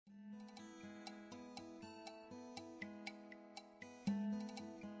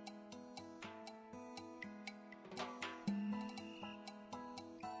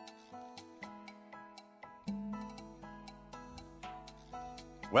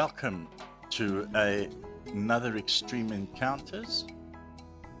Welcome to another Extreme Encounters.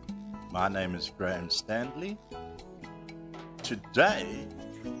 My name is Graham Stanley. Today,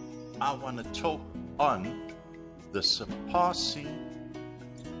 I want to talk on the surpassing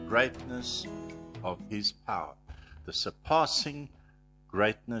greatness of His power. The surpassing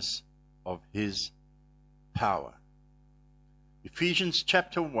greatness of His power. Ephesians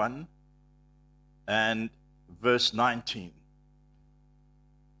chapter 1 and verse 19.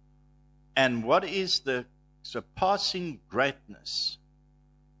 And what is the surpassing greatness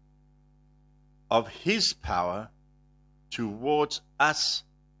of His power towards us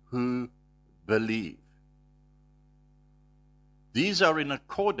who believe? These are in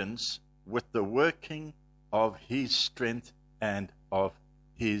accordance with the working of His strength and of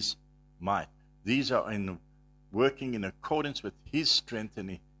His might. These are working in accordance with His strength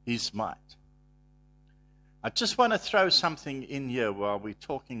and His might. I just want to throw something in here while we're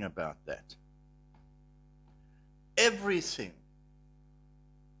talking about that. Everything,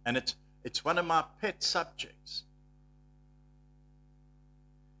 and it's one of my pet subjects,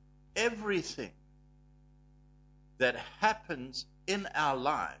 everything that happens in our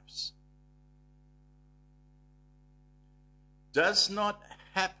lives does not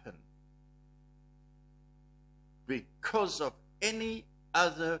happen because of any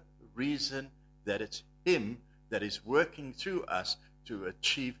other reason that it's Him that is working through us to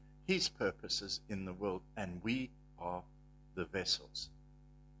achieve His purposes in the world, and we are the vessels.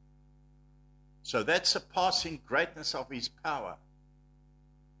 So that surpassing greatness of His power,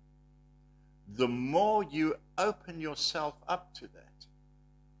 the more you open yourself up to that,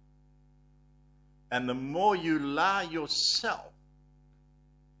 and the more you allow yourself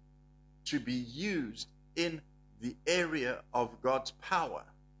to be used in the area of God's power,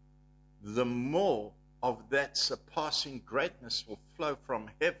 the more of that surpassing greatness will flow from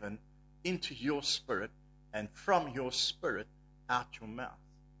heaven into your spirit, and from your spirit out your mouth.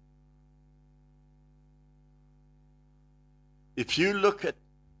 If you look at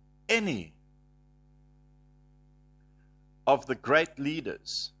any of the great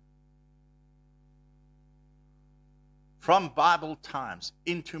leaders from Bible times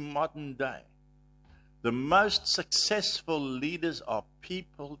into modern day, the most successful leaders are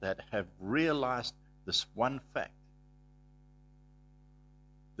people that have realized this one fact,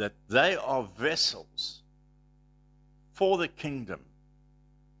 that they are vessels for the kingdom,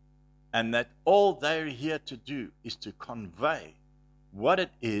 and that all they're here to do is to convey what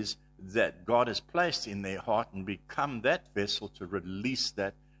it is that God has placed in their heart and become that vessel to release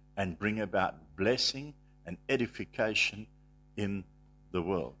that and bring about blessing and edification in the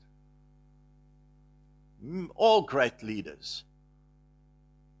world. All great leaders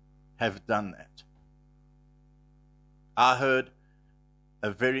have done that. I heard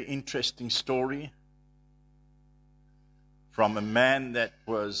a very interesting story from a man that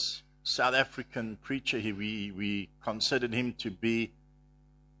was South African preacher. We considered him to be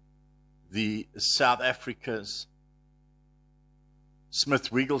the South Africa's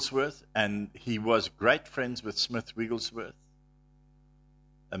Smith Wigglesworth, and he was great friends with Smith Wigglesworth,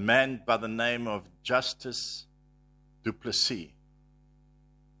 a man by the name of Justice Du Plessis.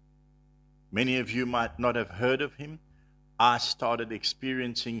 Many of you might not have heard of him. I started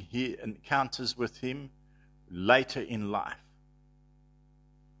experiencing encounters with him later in life,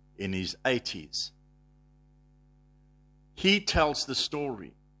 in his 80s. He tells the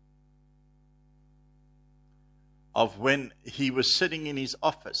story of when he was sitting in his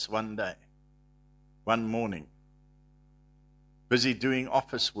office one morning, busy doing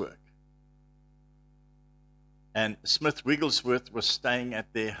office work. And Smith Wigglesworth was staying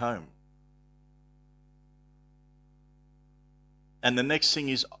at their home. And the next thing,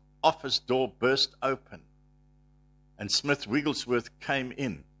 his office door burst open, and Smith Wigglesworth came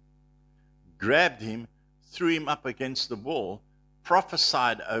in, grabbed him, threw him up against the wall,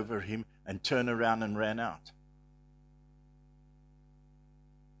 prophesied over him, and turned around and ran out.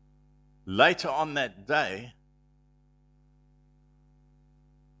 Later on that day,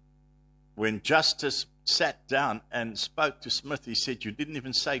 when Justice sat down and spoke to Smith, he said, "You didn't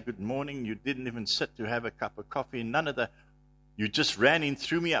even say good morning, you didn't even sit to have a cup of coffee, none of that. You just ran in,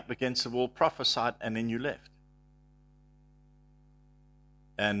 threw me up against the wall, prophesied, and then you left."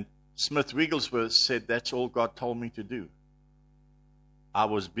 And Smith Wigglesworth said, "That's all God told me to do. I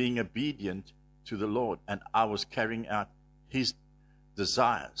was being obedient to the Lord, and I was carrying out His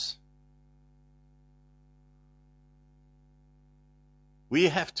desires." We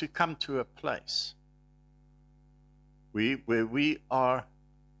have to come to a place where we are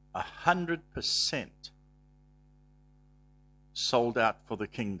 100% sold out for the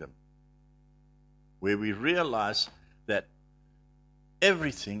kingdom, where we realize that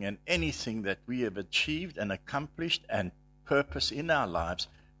everything and anything that we have achieved and accomplished and purpose in our lives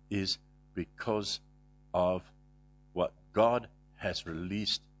is because of what God has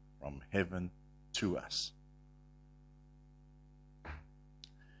released from heaven to us.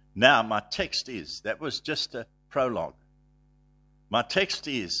 Now, my text is, that was just a prologue. My text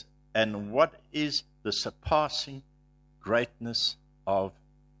is, and what is the surpassing greatness of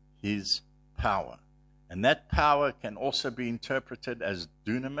his power? And that power can also be interpreted as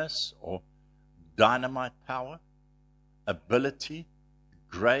dunamis or dynamite power, ability,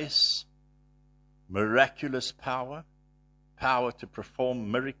 grace, miraculous power, power to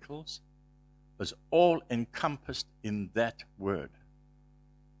perform miracles, is all encompassed in that word.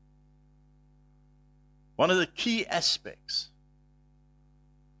 One of the key aspects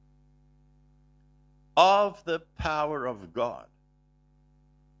of the power of God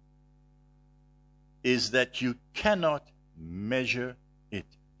is that you cannot measure it.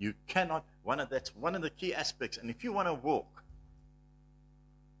 You cannot, that's one of the key aspects. And if you want to walk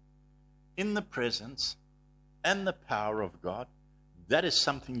in the presence and the power of God, that is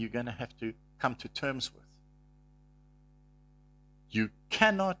something you're going to have to come to terms with. You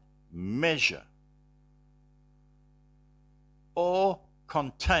cannot measure or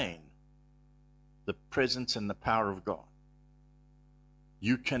contain the presence and the power of God.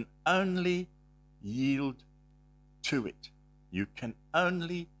 You can only yield to it. You can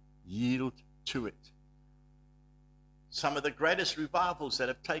only yield to it. Some of the greatest revivals that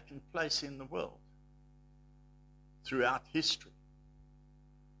have taken place in the world throughout history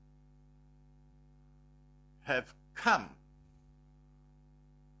have come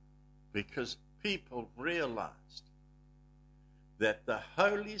because people realized that the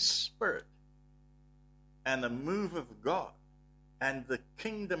Holy Spirit and the move of God and the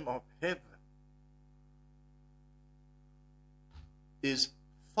kingdom of heaven is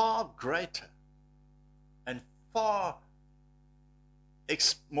far greater and far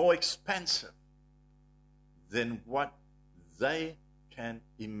more expansive than what they can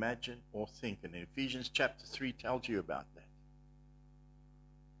imagine or think. And Ephesians chapter 3 tells you about that.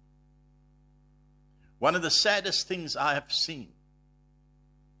 One of the saddest things I have seen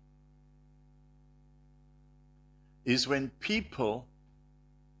is when people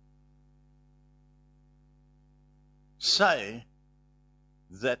say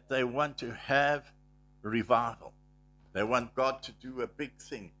that they want to have revival. They want God to do a big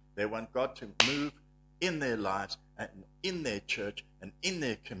thing. They want God to move in their lives and in their church and in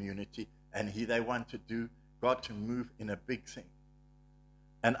their community, and they want God to move in a big thing.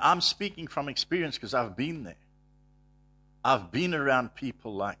 And I'm speaking from experience because I've been there. I've been around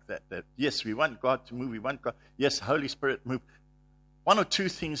people like that. That yes, we want God to move. We want God. Yes, Holy Spirit move. One or two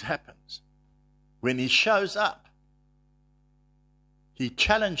things happens. When he shows up, he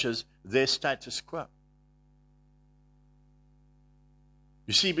challenges their status quo.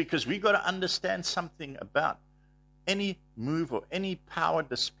 You see, because we've got to understand something about any move or any power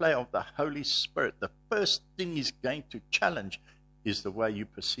display of the Holy Spirit. The first thing he's going to challenge is the way you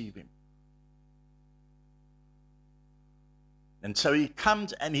perceive him. And so he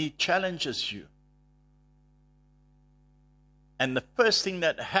comes and he challenges you. And the first thing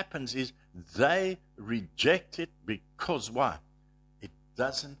that happens is they reject it because why? It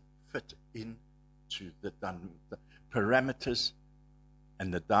doesn't fit into the parameters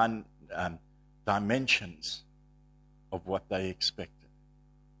and the dimensions of what they expected.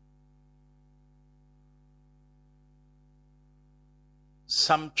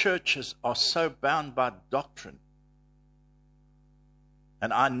 Some churches are so bound by doctrine.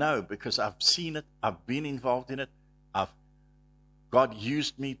 And I know because I've seen it, I've been involved in it. God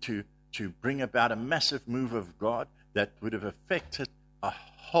used me to bring about a massive move of God that would have affected a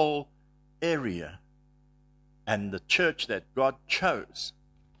whole area. And the church that God chose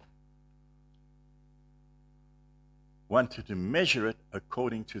wanted to measure it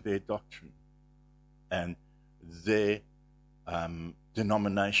according to their doctrine and their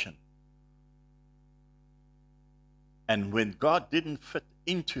denomination. And when God didn't fit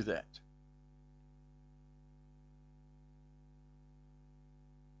into that,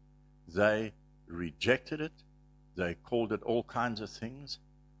 they rejected it. They called it all kinds of things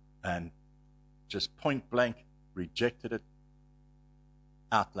and just point blank rejected it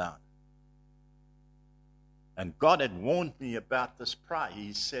out loud. And God had warned me about this prior.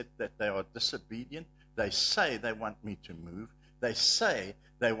 He said that they are disobedient. They say they want me to move. They say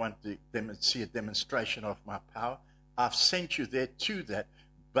they want to see a demonstration of my power. I've sent you there to that,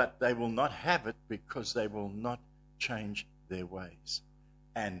 but they will not have it because they will not change their ways.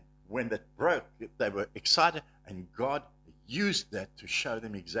 And when that broke, they were excited, and God used that to show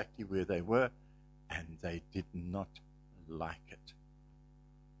them exactly where they were, and they did not like it.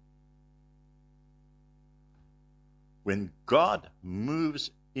 When God moves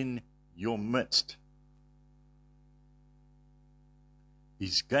in your midst,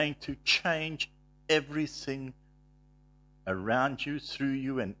 He's going to change everything around you, through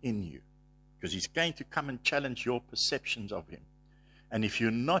you, and in you. Because He's going to come and challenge your perceptions of Him. And if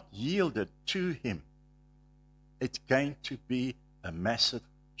you're not yielded to Him, it's going to be a massive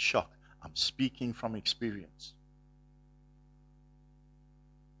shock. I'm speaking from experience.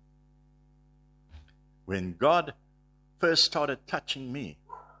 When God first started touching me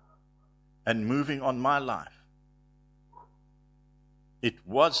and moving on my life, it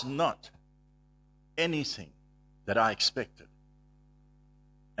was not anything that I expected.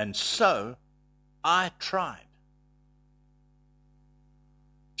 And so I tried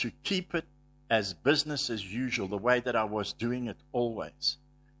to keep it as business as usual, the way that I was doing it always.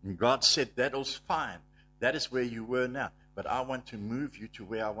 And God said, that was fine. That is where you were now. But I want to move you to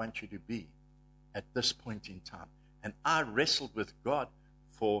where I want you to be at this point in time. And I wrestled with God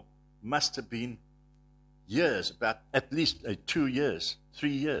for, must have been years, about at least 2 years, 3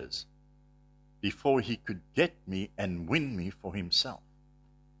 years, before He could get me and win me for Himself.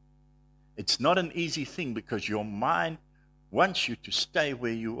 It's not an easy thing, because your mind wants you to stay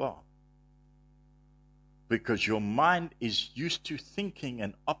where you are. Because your mind is used to thinking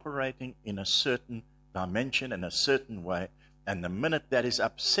and operating in a certain dimension, in a certain way, and the minute that is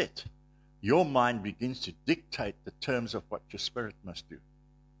upset, your mind begins to dictate the terms of what your spirit must do.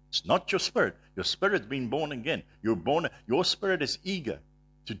 It's not your spirit. Your spirit's been born again. Your spirit is eager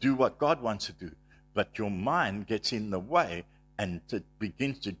to do what God wants to do, but your mind gets in the way and it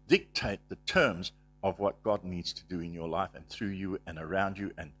begins to dictate the terms of what God needs to do in your life and through you and around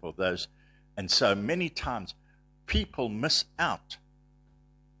you and for those. And so many times people miss out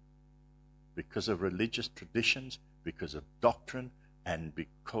because of religious traditions, because of doctrine, and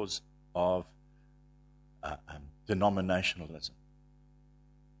because of denominationalism.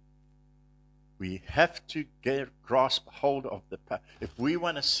 We have to grasp hold of the power. If we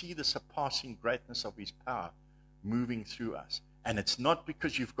want to see the surpassing greatness of His power moving through us, and it's not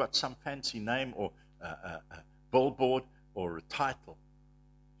because you've got some fancy name or a billboard or a title.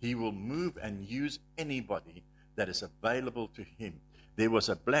 He will move and use anybody that is available to Him. There was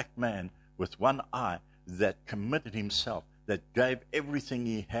a black man with one eye that committed himself, that gave everything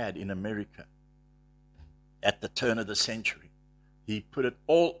he had in America at the turn of the century. He put it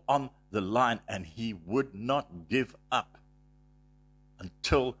all on the line, and he would not give up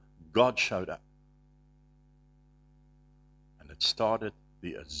until God showed up. And it started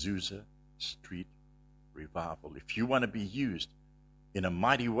the Azusa Street revival. If you want to be used in a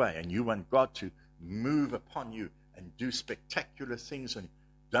mighty way, and you want God to move upon you and do spectacular things, and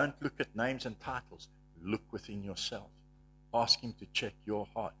don't look at names and titles. Look within yourself. Ask Him to check your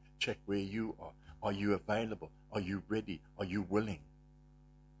heart. Check where you are. Are you available? Are you ready? Are you willing?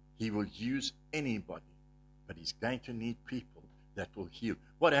 He will use anybody, but He's going to need people that will heal.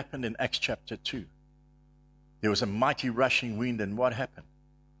 What happened in Acts chapter 2? There was a mighty rushing wind, and what happened?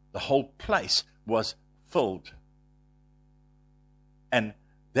 The whole place was filled. And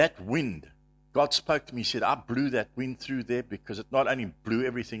that wind, God spoke to me, He said, I blew that wind through there because it not only blew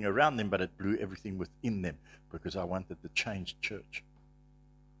everything around them, but it blew everything within them, because I wanted the changed church.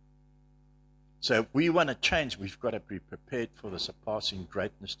 So if we want to change, we've got to be prepared for the surpassing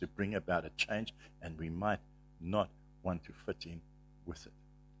greatness to bring about a change, and we might not want to fit in with it.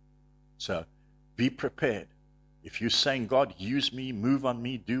 So be prepared. If you're saying, God, use me, move on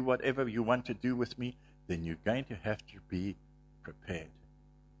me, do whatever you want to do with me, then you're going to have to be prepared.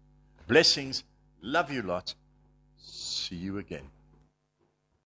 Blessings. Love you lots. See you again.